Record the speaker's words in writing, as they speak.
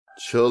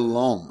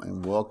Shalom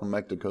and welcome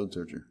back to Code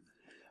Searcher.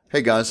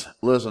 Hey guys,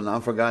 listen, I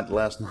forgot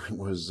last night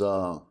was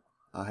I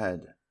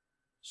had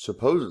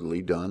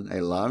supposedly done a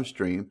live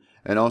stream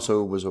and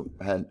also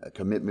had a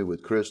commitment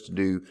with Chris to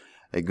do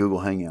a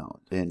Google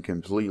Hangout and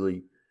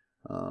completely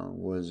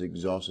was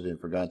exhausted and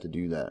forgot to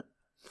do that.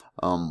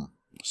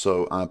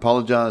 So I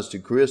apologize to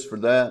Chris for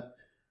that,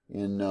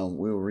 and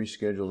we'll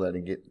reschedule that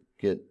and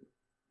get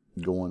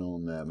going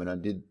on that. But I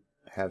did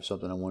have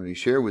something I wanted to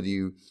share with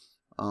you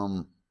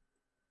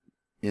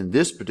in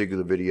this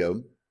particular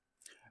video,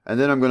 and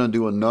then I'm going to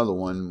do another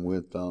one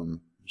with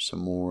some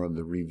more of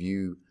the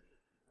review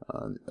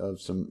of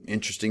some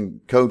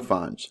interesting code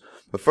finds.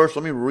 But first,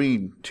 let me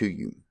read to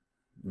you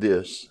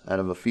this out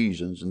of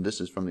Ephesians, and this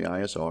is from the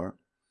ISR.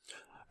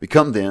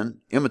 Become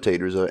then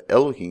imitators of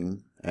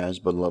Elohim as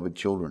beloved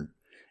children,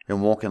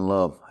 and walk in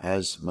love,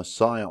 as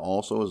Messiah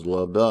also has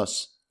loved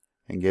us,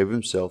 and gave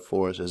himself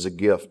for us as a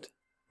gift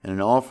and an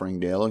offering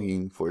to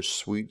Elohim for a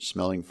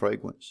sweet-smelling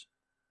fragrance.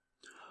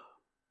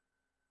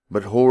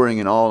 But whoring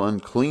and all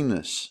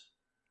uncleanness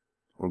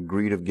or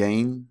greed of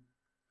gain,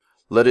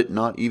 let it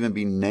not even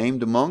be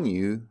named among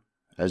you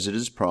as it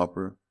is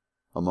proper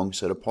among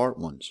set apart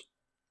ones.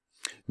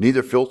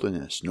 Neither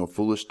filthiness, nor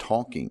foolish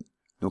talking,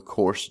 nor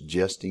coarse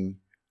jesting,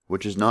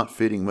 which is not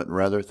fitting, but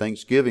rather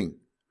thanksgiving.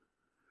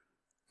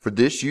 For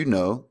this you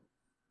know,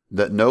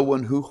 that no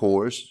one who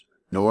whores,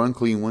 nor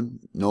unclean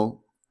one,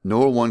 nor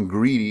one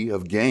greedy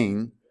of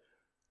gain,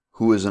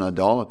 who is an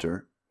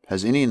idolater,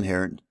 has any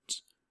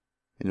inheritance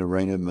in the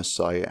reign of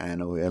Messiah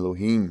and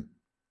Elohim.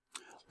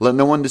 Let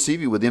no one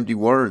deceive you with empty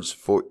words,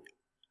 for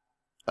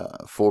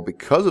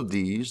because of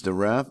these the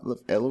wrath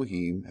of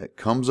Elohim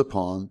comes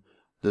upon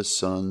the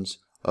sons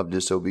of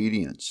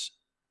disobedience.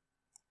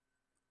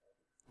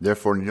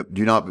 Therefore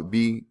do not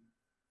be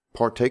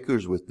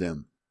partakers with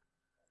them.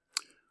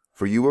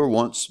 For you were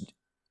once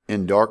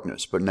in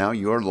darkness, but now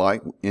you are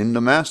light in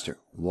the Master.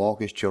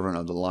 Walk as children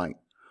of the light.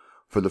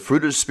 For the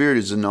fruit of the Spirit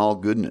is in all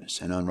goodness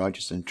and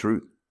righteousness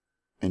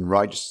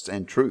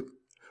and truth,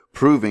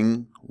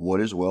 proving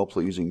what is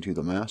well-pleasing to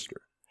the Master.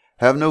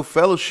 Have no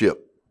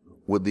fellowship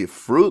with the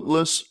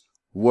fruitless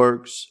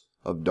works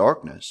of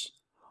darkness,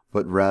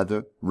 but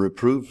rather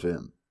reprove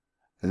them.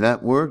 And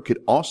that word could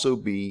also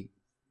be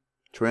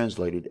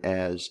translated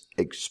as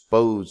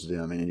expose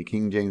them. And in the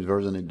King James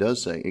Version it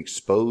does say,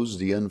 expose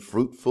the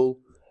unfruitful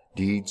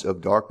deeds of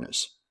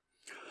darkness.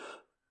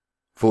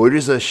 For it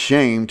is a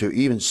shame to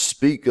even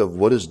speak of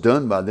what is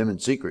done by them in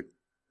secret.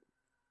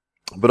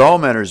 But all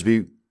matters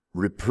be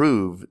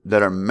reproved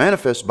that are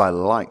manifest by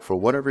light, for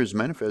whatever is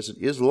manifested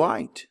is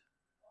light.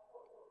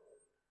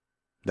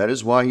 That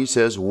is why he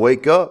says,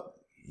 wake up,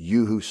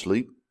 you who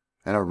sleep,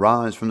 and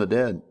arise from the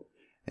dead,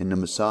 and the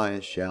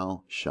Messiah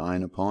shall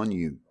shine upon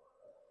you.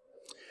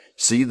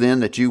 See then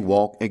that you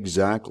walk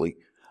exactly,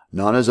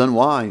 not as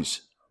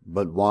unwise,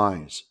 but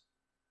wise,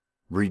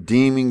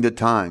 redeeming the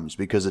times,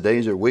 because the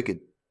days are wicked.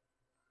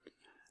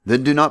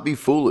 Then do not be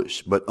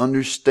foolish, but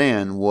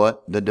understand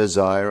what the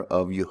desire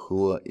of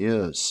Yahuwah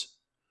is.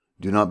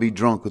 Do not be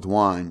drunk with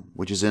wine,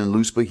 which is in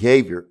loose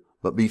behavior,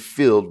 but be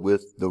filled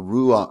with the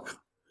Ruach,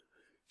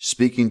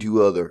 speaking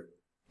to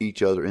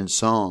each other in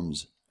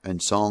psalms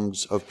and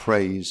songs of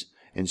praise,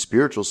 and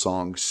spiritual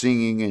songs,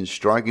 singing and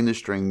striking the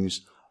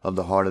strings of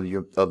the heart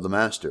of the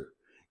Master,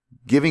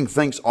 giving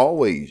thanks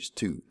always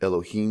to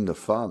Elohim the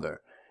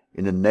Father,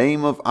 in the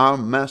name of our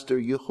Master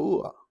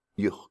Yahuwah,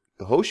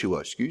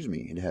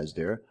 it has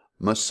there,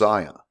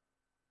 Messiah,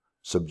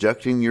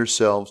 subjecting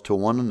yourselves to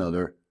one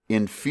another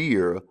in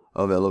fear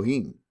of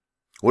Elohim.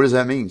 What does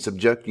that mean,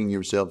 subjecting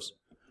yourselves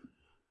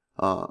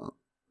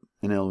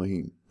in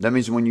Elohim? That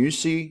means when you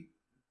see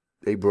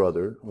a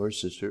brother or a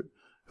sister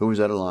who is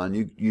out of line,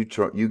 you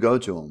go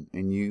to them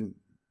and you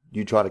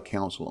try to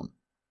counsel them.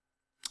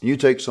 You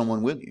take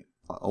someone with you,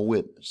 a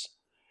witness.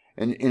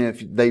 And if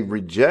they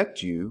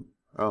reject you,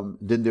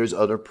 then there's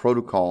other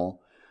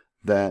protocol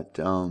that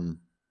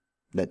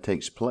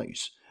takes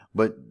place.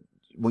 But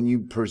when you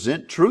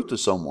present truth to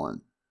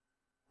someone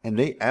and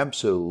they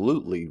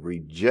absolutely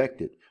reject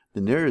it,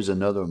 then there is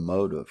another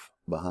motive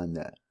behind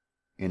that,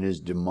 and it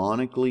is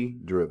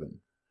demonically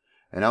driven.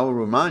 And I will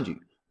remind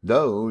you,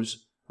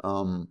 those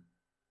that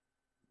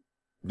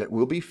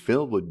will be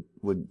filled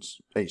with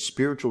a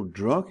spiritual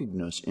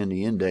drunkenness in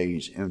the end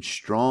days and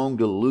strong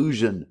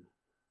delusion.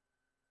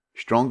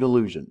 Strong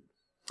delusion.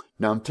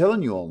 Now I'm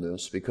telling you all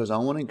this because I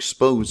want to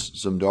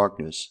expose some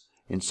darkness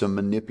and some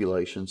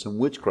manipulation, some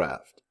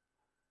witchcraft.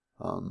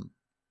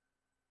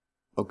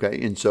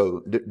 Okay, and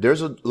so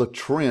there's a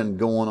trend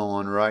going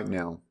on right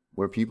now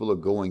where people are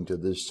going to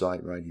this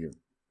site right here.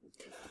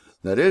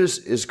 That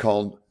is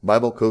called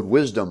Bible Code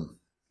Wisdom.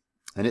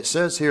 And it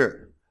says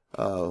here,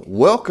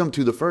 welcome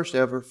to the first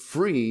ever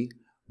free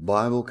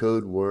Bible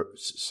code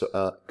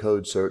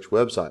search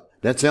website.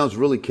 That sounds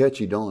really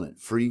catchy, don't it?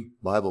 Free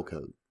Bible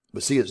code.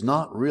 But see, it's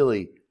not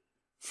really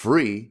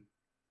free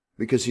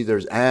because, see,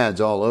 there's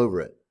ads all over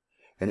it.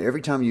 And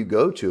every time you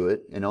go to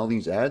it and all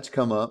these ads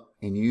come up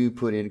and you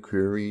put in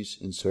queries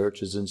and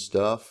searches and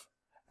stuff,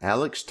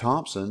 Alex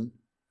Thompson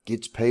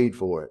gets paid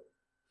for it.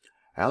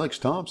 Alex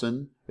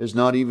Thompson is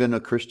not even a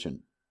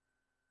Christian.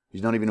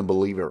 He's not even a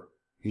believer.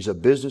 He's a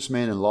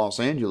businessman in Los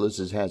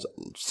Angeles, has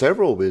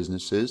several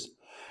businesses,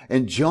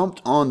 and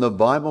jumped on the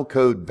Bible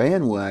Code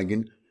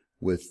bandwagon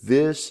with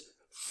this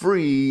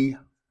free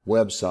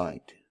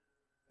website.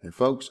 And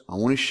folks, I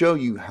want to show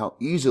you how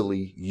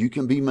easily you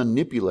can be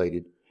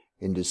manipulated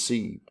and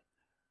deceived.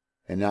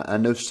 And I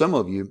know some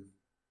of you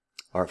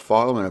are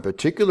following a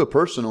particular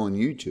person on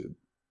YouTube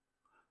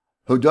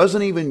who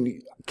doesn't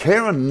even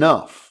care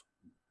enough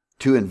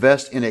to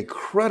invest in a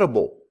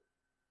credible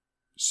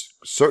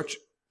search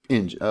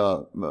engine,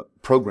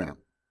 program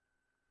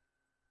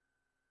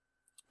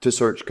to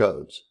search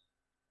codes.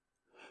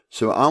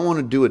 So I want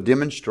to do a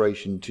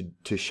demonstration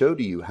to show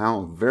to you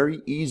how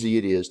very easy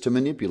it is to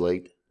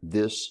manipulate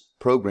this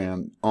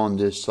program on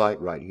this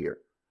site right here.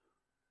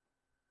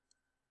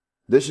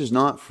 This is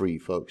not free,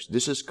 folks.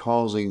 This is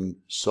causing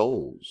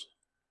souls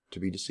to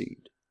be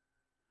deceived,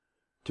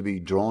 to be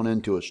drawn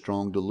into a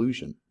strong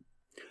delusion.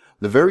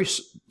 The very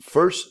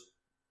first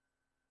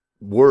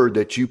word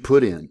that you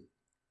put in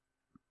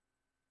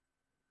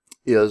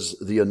is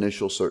the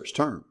initial search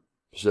term.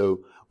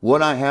 So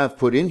what I have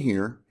put in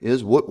here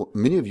is what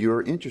many of you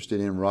are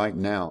interested in right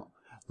now,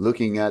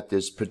 looking at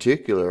this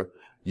particular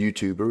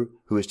YouTuber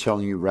who is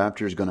telling you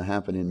rapture is going to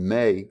happen in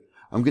May.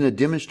 I'm going to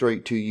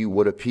demonstrate to you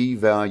what a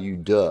p-value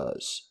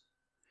does.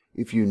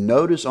 If you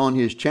notice on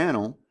his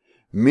channel,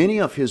 many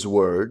of his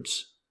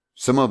words,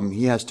 some of them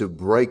he has to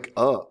break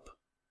up,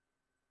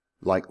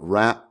 like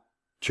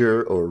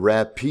rapture or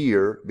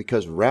rapier,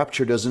 because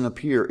rapture doesn't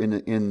appear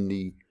in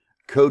the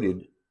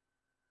coded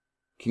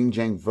King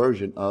James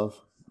Version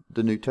of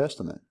the New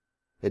Testament.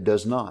 It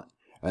does not.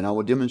 And I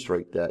will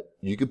demonstrate that.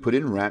 You can put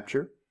in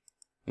rapture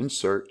in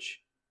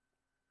search,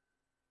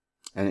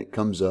 and it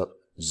comes up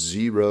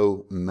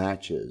 0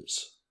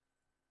 matches.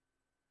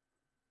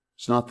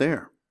 It's not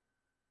there.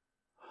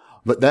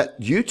 But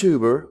that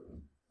YouTuber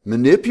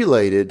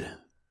manipulated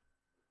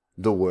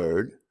the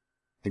word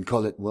and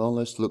called it, well,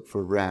 let's look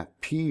for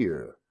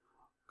rapier,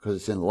 because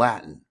it's in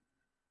Latin.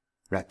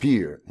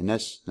 Rapier. And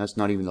that's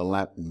not even the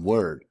Latin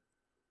word.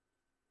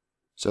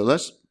 So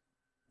let's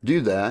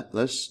do that.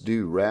 Let's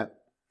do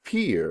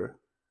rapier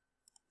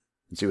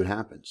and see what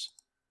happens.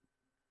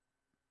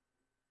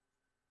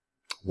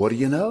 What do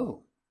you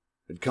know?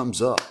 It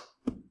comes up.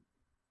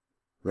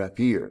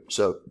 Rapier.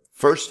 So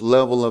first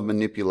level of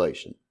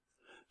manipulation.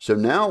 So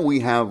now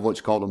we have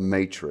what's called a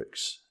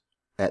matrix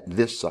at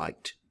this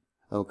site.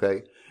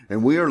 Okay?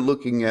 And we are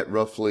looking at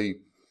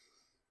roughly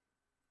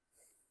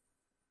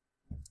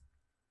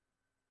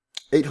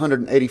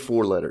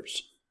 884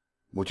 letters,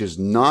 which is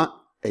not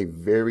a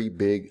very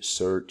big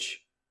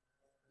search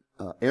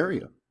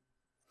area.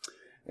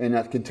 And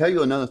I can tell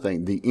you another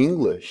thing. The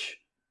English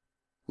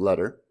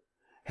letter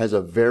has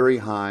a very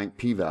high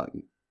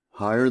p-value,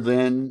 higher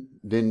than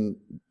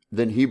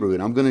Hebrew.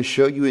 And I'm going to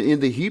show you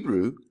in the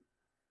Hebrew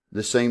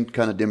the same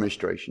kind of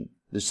demonstration.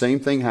 The same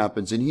thing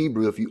happens in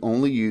Hebrew if you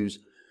only use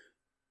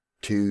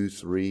 2,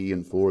 3,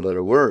 and 4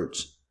 letter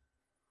words.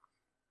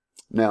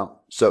 Now,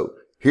 so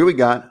here we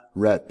got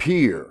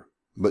rapier.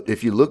 But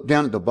if you look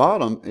down at the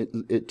bottom,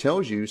 it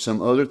tells you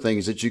some other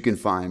things that you can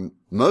find.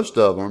 Most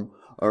of them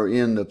are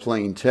in the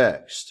plain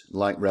text,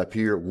 like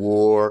rapier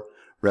war,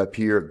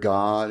 rapier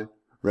God,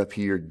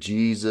 rapier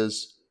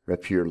Jesus,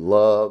 rapier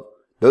love.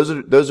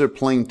 Those are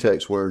plain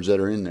text words that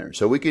are in there.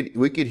 So we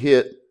could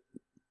hit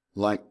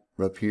like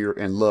rapier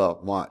and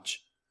love.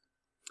 Watch.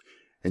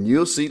 And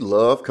you'll see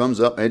love comes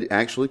up. It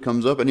actually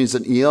comes up and it's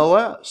an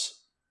ELS.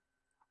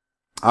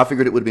 I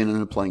figured it would have been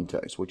in a plain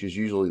text, which is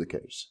usually the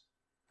case.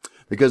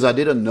 Because I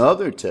did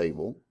another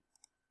table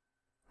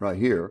right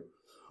here,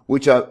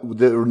 which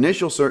the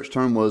initial search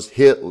term was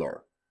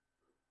Hitler.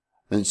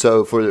 And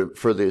so for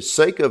the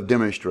sake of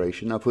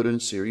demonstration, I put in a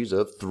series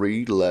of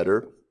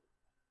 3-letter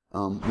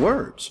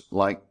words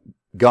like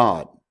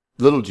God,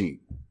 little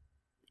g,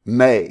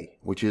 May,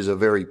 which is a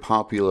very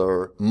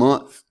popular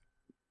month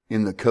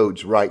in the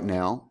codes right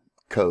now,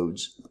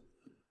 codes,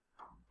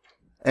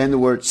 and the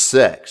word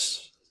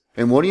sex.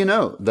 And what do you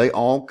know? They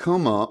all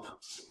come up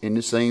in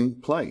the same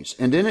place.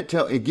 And then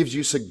it gives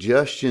you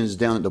suggestions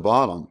down at the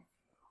bottom.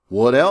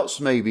 What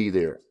else may be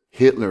there?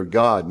 Hitler,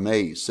 God,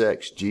 May,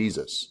 sex,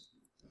 Jesus.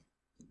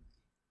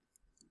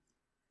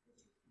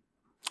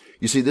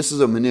 You see, this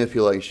is a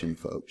manipulation,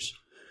 folks.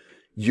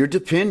 You're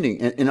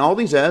depending, and all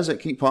these ads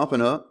that keep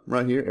popping up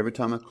right here, every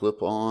time I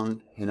clip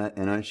on and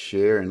I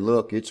share, and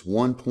look, it's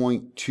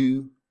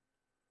 1.2K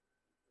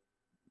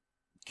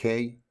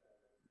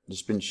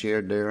that's been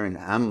shared there, and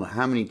I don't know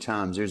how many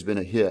times there's been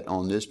a hit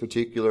on this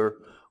particular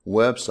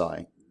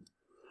website.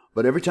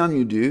 But every time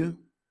you do,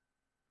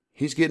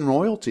 he's getting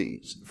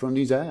royalties from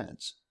these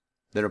ads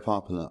that are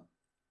popping up.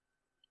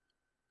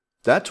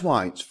 That's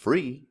why it's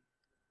free.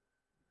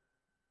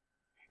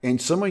 And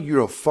some of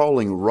you are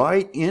falling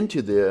right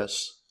into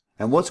this.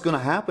 And what's going to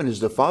happen is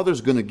the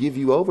Father's going to give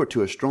you over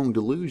to a strong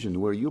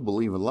delusion where you'll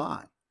believe a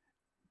lie.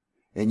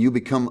 And you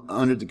become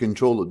under the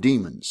control of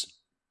demons.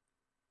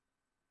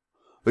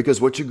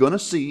 Because what you're going to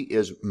see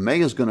is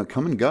May is going to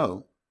come and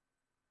go.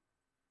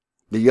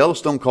 The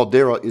Yellowstone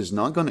caldera is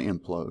not going to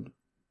implode.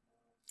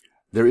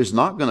 There is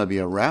not going to be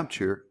a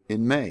rapture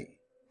in May.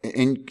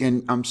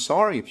 And I'm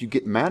sorry if you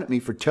get mad at me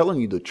for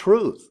telling you the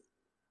truth,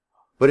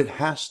 but it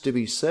has to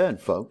be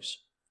said, folks.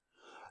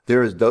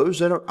 There is those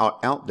that are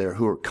out there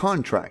who are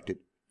contracted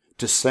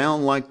to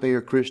sound like they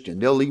are Christian.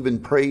 They'll even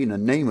pray in the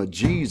name of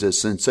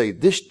Jesus and say,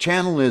 this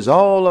channel is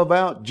all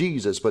about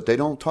Jesus, but they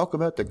don't talk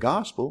about the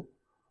gospel.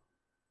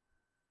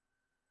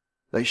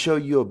 They show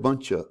you a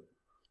bunch of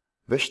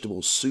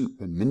vegetable soup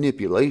and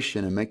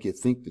manipulation and make you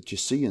think that you're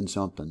seeing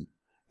something,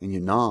 and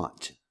you're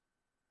not.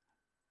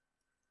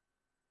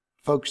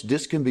 Folks,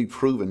 this can be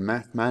proven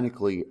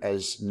mathematically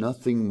as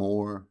nothing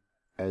more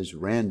as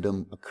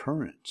random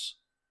occurrence.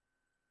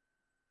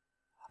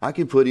 I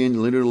can put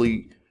in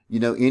literally,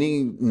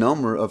 any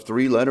number of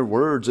 3-letter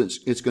words.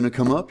 It's going to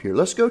come up here.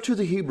 Let's go to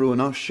the Hebrew and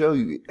I'll show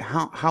you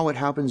how it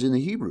happens in the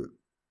Hebrew,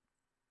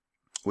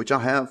 which I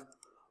have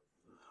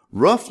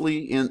roughly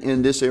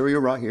in this area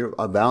right here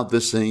about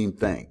the same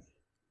thing.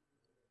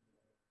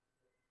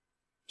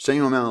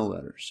 Same amount of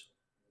letters.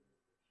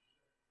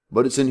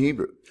 But it's in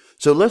Hebrew.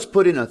 So let's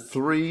put in a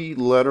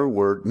 3-letter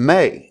word,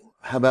 may.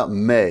 How about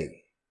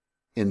may?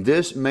 In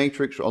this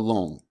matrix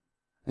alone.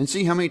 And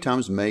see how many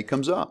times may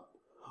comes up.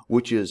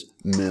 Which is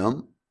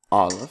mem,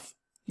 aleph,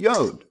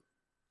 yod.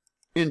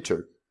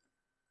 Enter.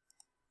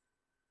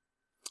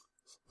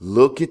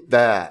 Look at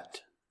that.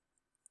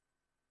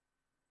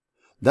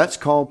 That's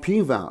called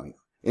p-value.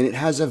 And it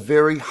has a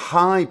very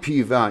high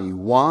p-value.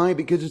 Why?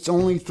 Because it's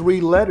only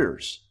 3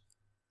 letters.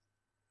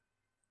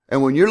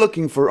 And when you're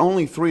looking for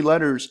only 3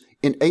 letters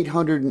in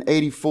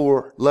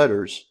 884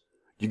 letters,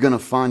 you're going to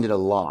find it a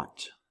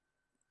lot.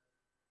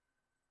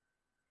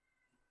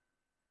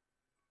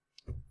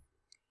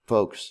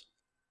 Folks,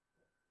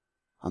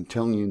 I'm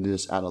telling you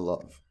this out of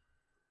love.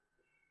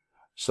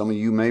 Some of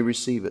you may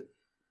receive it.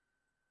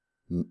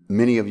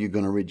 Many of you are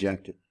going to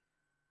reject it.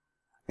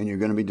 And you're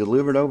going to be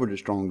delivered over to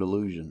strong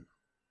delusion.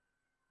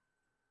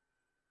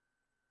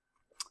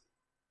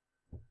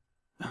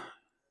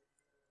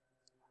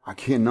 I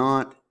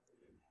cannot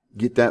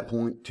get that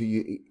point to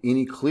you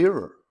any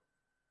clearer.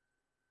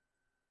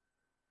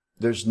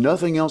 There's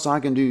nothing else I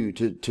can do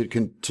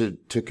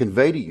to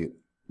convey to you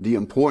the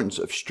importance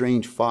of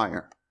strange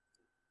fire.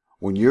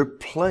 When you're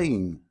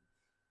playing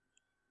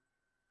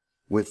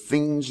with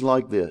things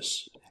like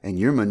this and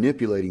you're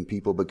manipulating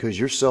people because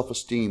your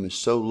self-esteem is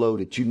so low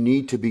that you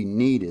need to be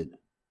needed.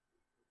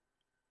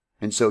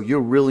 And so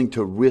you're willing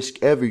to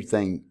risk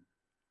everything,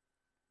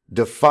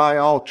 defy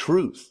all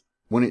truth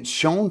when it's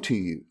shown to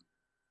you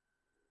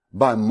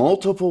by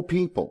multiple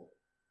people,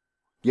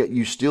 yet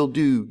you still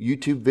do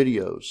YouTube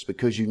videos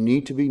because you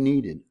need to be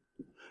needed,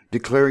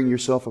 declaring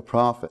yourself a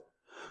prophet,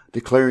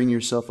 declaring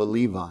yourself a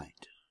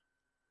Levite.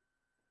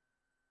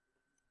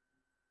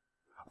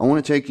 I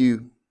want to take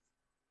you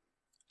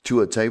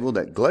to a table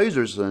that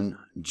Glazerson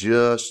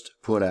just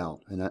put out.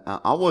 And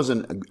I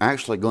wasn't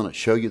actually going to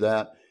show you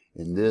that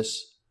in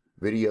this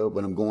video,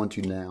 but I'm going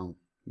to now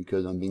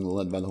because I'm being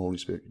led by the Holy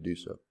Spirit to do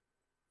so.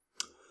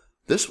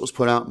 This was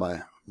put out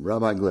by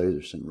Rabbi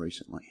Glazerson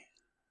recently.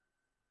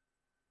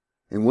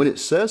 And what it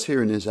says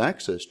here in this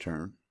access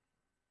term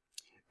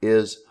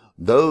is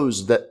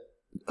those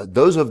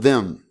of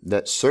them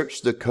that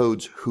search the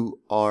codes who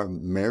are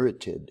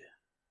merited.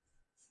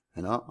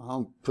 And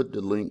I'll put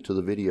the link to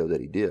the video that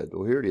he did.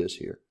 Well, here it is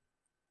here.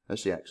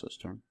 That's the access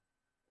term.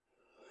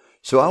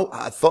 So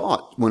I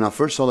thought when I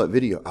first saw that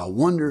video, I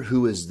wonder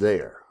who is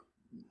there.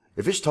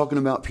 If it's talking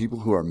about people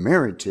who are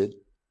merited,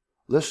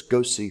 let's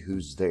go see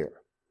who's there.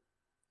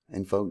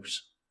 And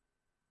folks,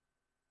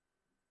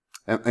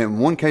 in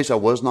one case I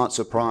was not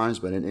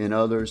surprised, but in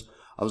others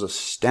I was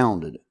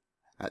astounded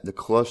at the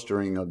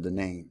clustering of the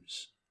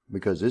names.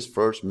 Because this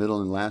first,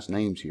 middle, and last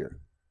names here,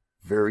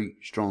 very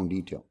strong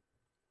detail.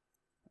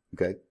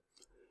 Okay,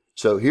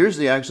 so here's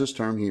the access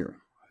term here.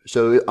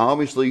 So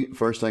obviously,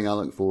 first thing I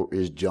look for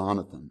is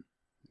Jonathan,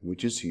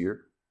 which is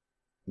here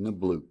in the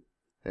blue.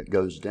 It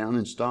goes down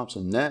and stops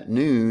on that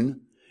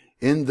noon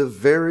in the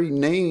very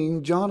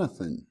name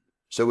Jonathan.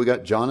 So we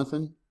got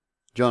Jonathan,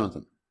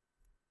 Jonathan.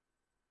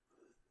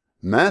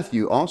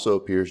 Matthew also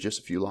appears just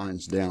a few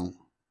lines down,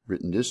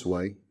 written this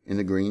way in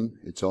the green.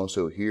 It's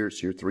also here. It's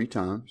here 3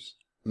 times.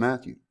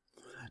 Matthew.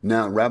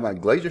 Now, Rabbi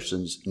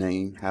Glazerson's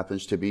name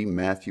happens to be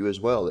Matthew as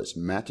well. It's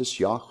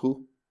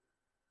Matisyahu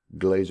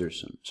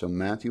Glazerson. So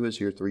Matthew is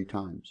here 3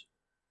 times.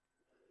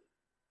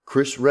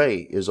 Chris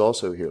Ray is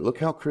also here. Look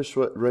how Chris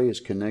Ray is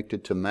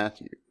connected to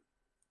Matthew.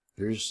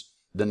 Here's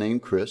the name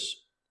Chris,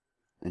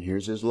 and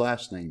here's his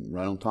last name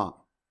right on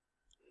top.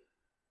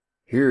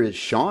 Here is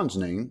Sean's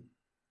name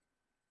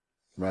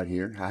right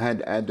here. I had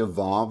to add the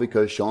Vav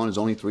because Sean is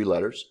only 3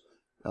 letters.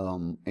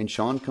 And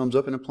Sean comes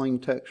up in a plain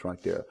text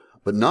right there.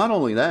 But not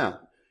only that,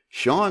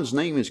 Sean's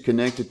name is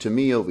connected to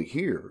me over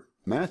here,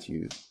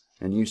 Matthew.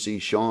 And you see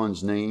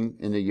Sean's name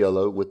in the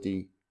yellow with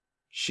the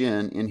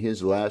Shin in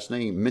his last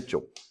name,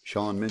 Mitchell.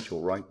 Sean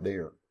Mitchell right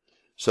there.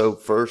 So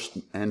first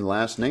and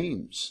last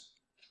names.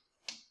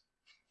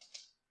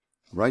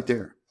 Right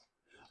there.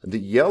 The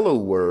yellow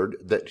word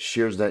that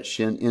shares that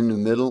shin in the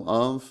middle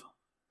of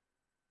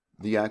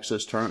the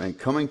access term and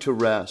coming to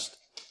rest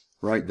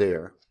right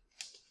there,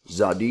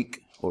 Zadik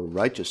or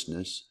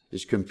righteousness,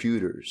 is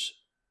computers.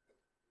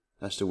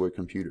 That's the word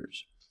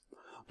computers.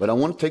 But I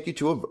want to take you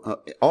to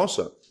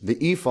also, the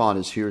ephod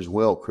is here as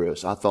well,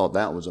 Chris. I thought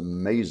that was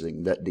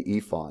amazing, that the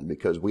ephod,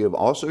 because we have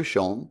also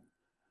shown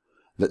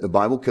that the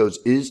Bible Codes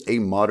is a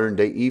modern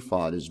day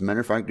ephod. As a matter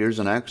of fact, there's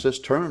an access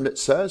term that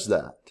says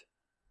that.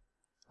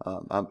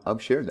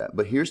 I've shared that.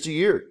 But here's the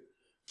year,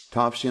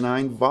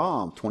 Tavshinai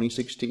Vav,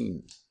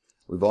 2016.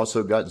 We've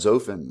also got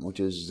Zophim, which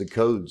is the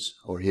codes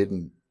or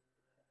hidden,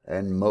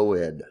 and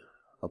Moed,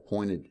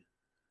 appointed.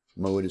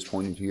 Moed is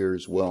pointed here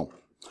as well.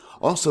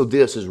 Also,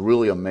 this is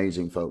really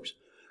amazing, folks.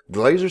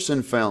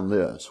 Glazerson found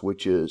this,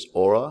 which is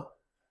Ora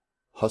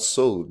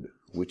Hasod,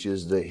 which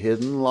is the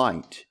hidden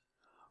light.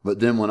 But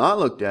then when I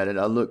looked at it,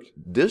 I looked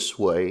this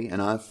way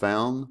and I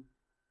found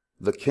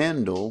the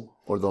candle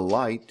or the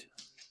light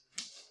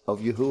of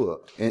Yahuwah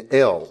and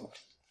El.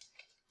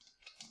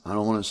 I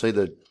don't want to say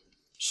the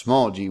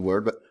small G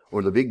word,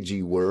 or the big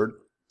G word.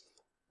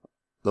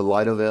 The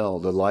light of El,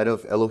 the light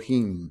of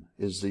Elohim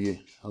is the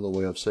other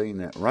way of saying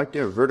that. Right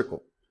there,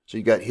 vertical. So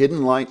you got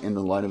hidden light and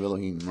the light of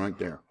Elohim right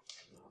there.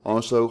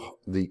 Also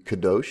the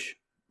Kadosh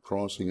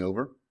crossing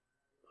over.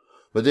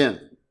 But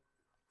then,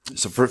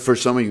 so for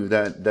some of you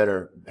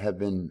that have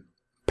been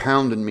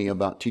pounding me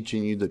about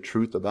teaching you the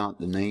truth about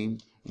the name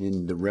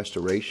and the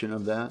restoration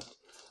of that,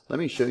 let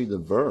me show you the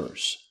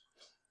verse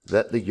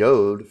that the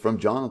Yod from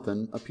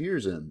Jonathan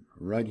appears in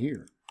right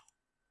here.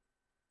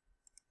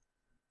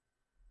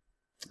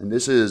 And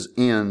this is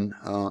in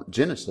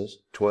Genesis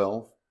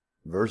 12,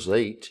 verse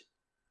 8.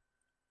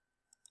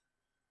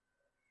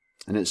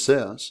 And it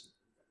says,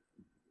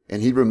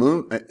 and he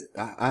removed,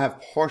 I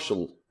have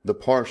the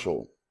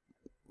partial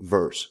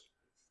verse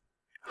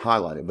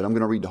highlighted, but I'm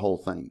going to read the whole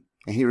thing.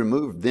 And he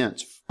removed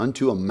thence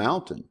unto a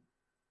mountain,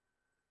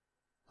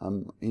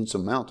 in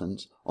some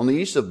mountains, on the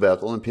east of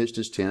Bethel, and pitched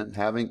his tent,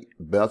 having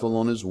Bethel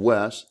on his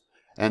west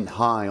and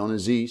Hai on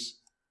his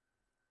east.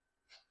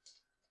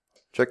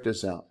 Check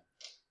this out.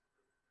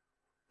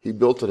 He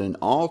built an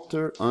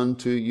altar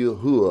unto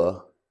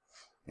Yahuwah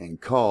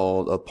and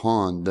called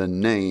upon the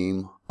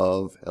name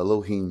of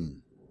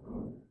Elohim.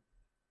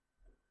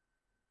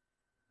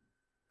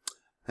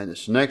 And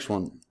this next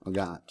one I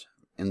got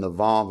in the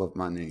Vav of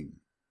my name,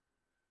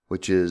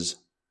 which is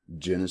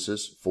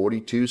Genesis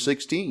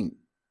 42:16.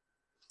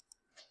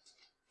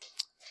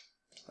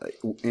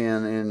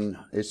 And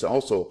it's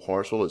also a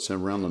partial. It's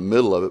around the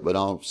middle of it, but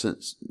I'll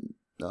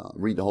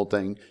read the whole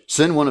thing.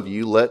 Send one of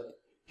you, let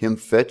him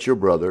fetch your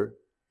brother,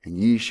 and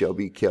ye shall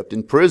be kept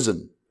in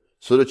prison,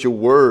 so that your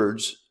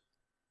words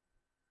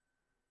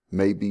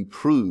may be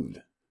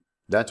proved.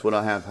 That's what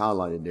I have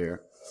highlighted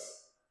there.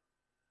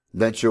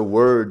 That your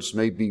words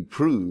may be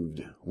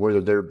proved,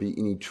 whether there be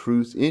any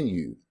truth in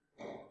you.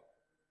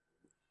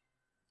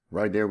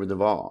 Right there with the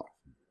Vav.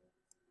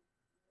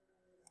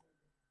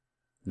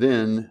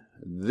 Then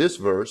this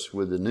verse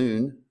with the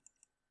noon.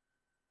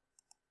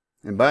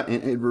 And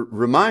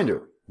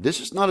reminder, this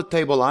is not a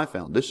table I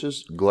found. This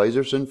is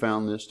Glazerson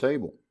found this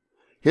table.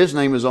 His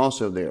name is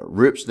also there.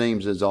 Rip's name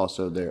is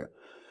also there.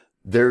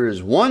 There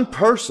is one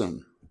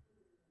person,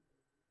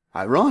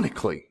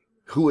 ironically,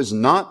 who is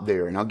not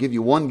there. And I'll give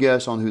you one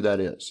guess on who that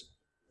is.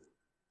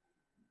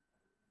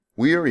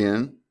 We are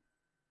in,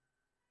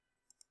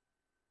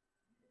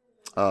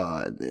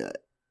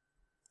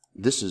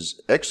 this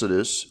is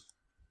Exodus,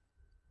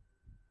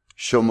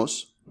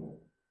 Shomos.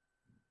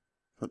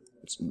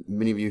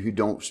 Many of you who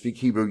don't speak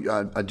Hebrew,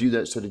 I do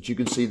that so that you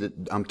can see that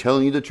I'm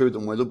telling you the truth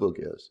on where the book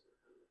is.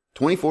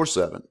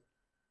 24/7.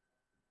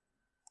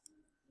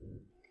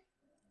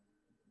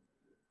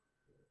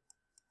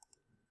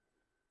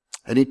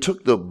 And he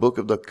took the book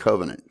of the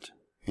covenant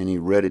and he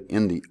read it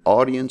in the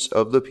audience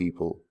of the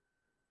people.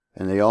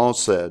 And they all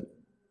said,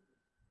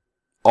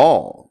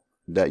 all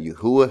that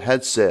Yahuwah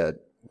had said,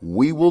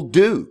 we will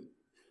do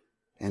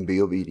and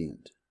be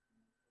obedient.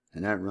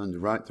 And that runs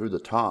right through the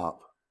top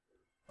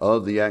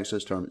of the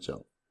access term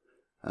itself.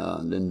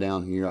 And then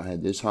down here I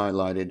had this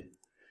highlighted,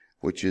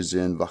 which is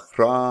in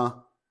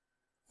Vachra,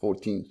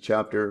 14th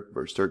chapter,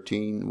 verse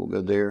 13. We'll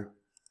go there.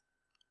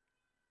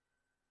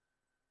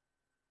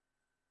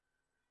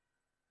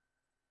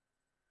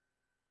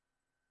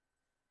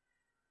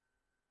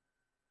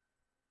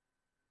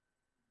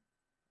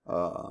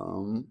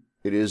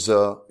 It is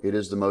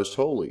the most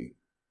holy.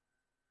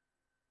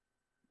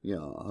 Yeah,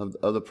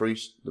 of the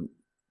priests,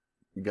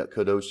 you got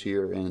Kadosh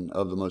here, and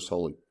of the most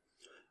holy,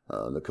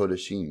 the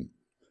Kodashim.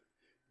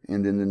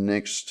 And then the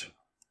next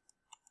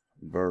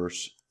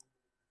verse,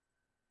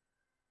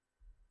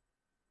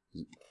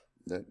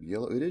 that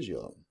yellow, it is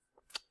yellow,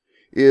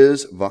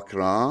 is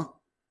Vakra,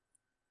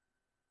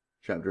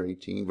 chapter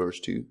 18, verse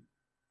 2.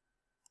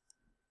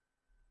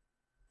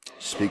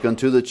 Speak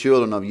unto the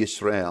children of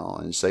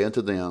Yisrael, and say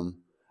unto them,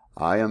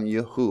 I am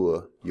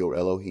Yahuwah, your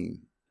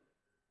Elohim.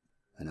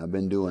 And I've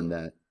been doing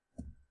that,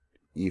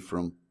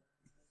 Ephraim.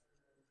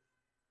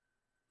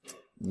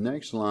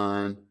 Next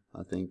line,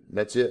 I think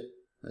that's it.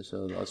 That's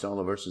all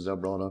the verses I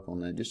brought up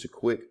on that. Just a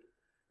quick,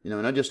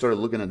 and I just started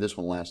looking at this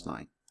one last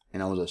night,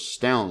 and I was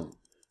astounded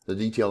the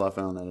detail I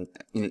found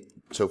in it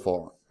so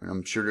far. And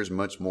I'm sure there's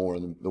much more.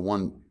 The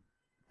one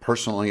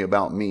personally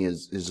about me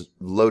is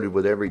loaded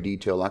with every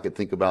detail I could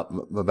think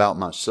about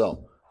myself.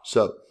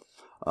 So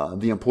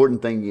the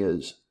important thing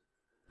is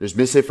there's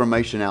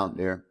misinformation out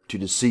there to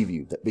deceive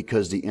you, that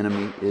because the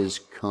enemy is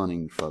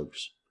cunning,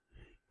 folks.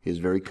 He is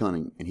very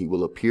cunning, and he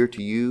will appear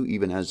to you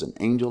even as an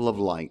angel of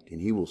light, and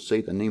he will say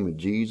the name of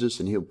Jesus,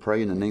 and he'll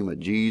pray in the name of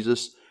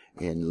Jesus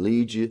and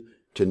lead you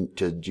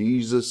to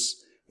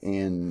Jesus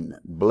and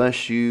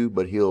bless you,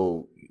 but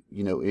he'll,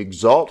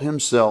 exalt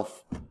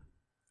himself.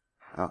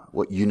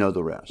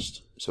 The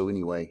rest. So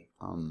anyway,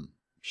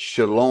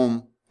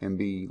 shalom, and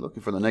be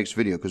looking for the next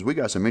video because we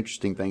got some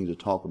interesting things to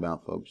talk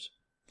about, folks.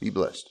 Be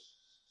blessed.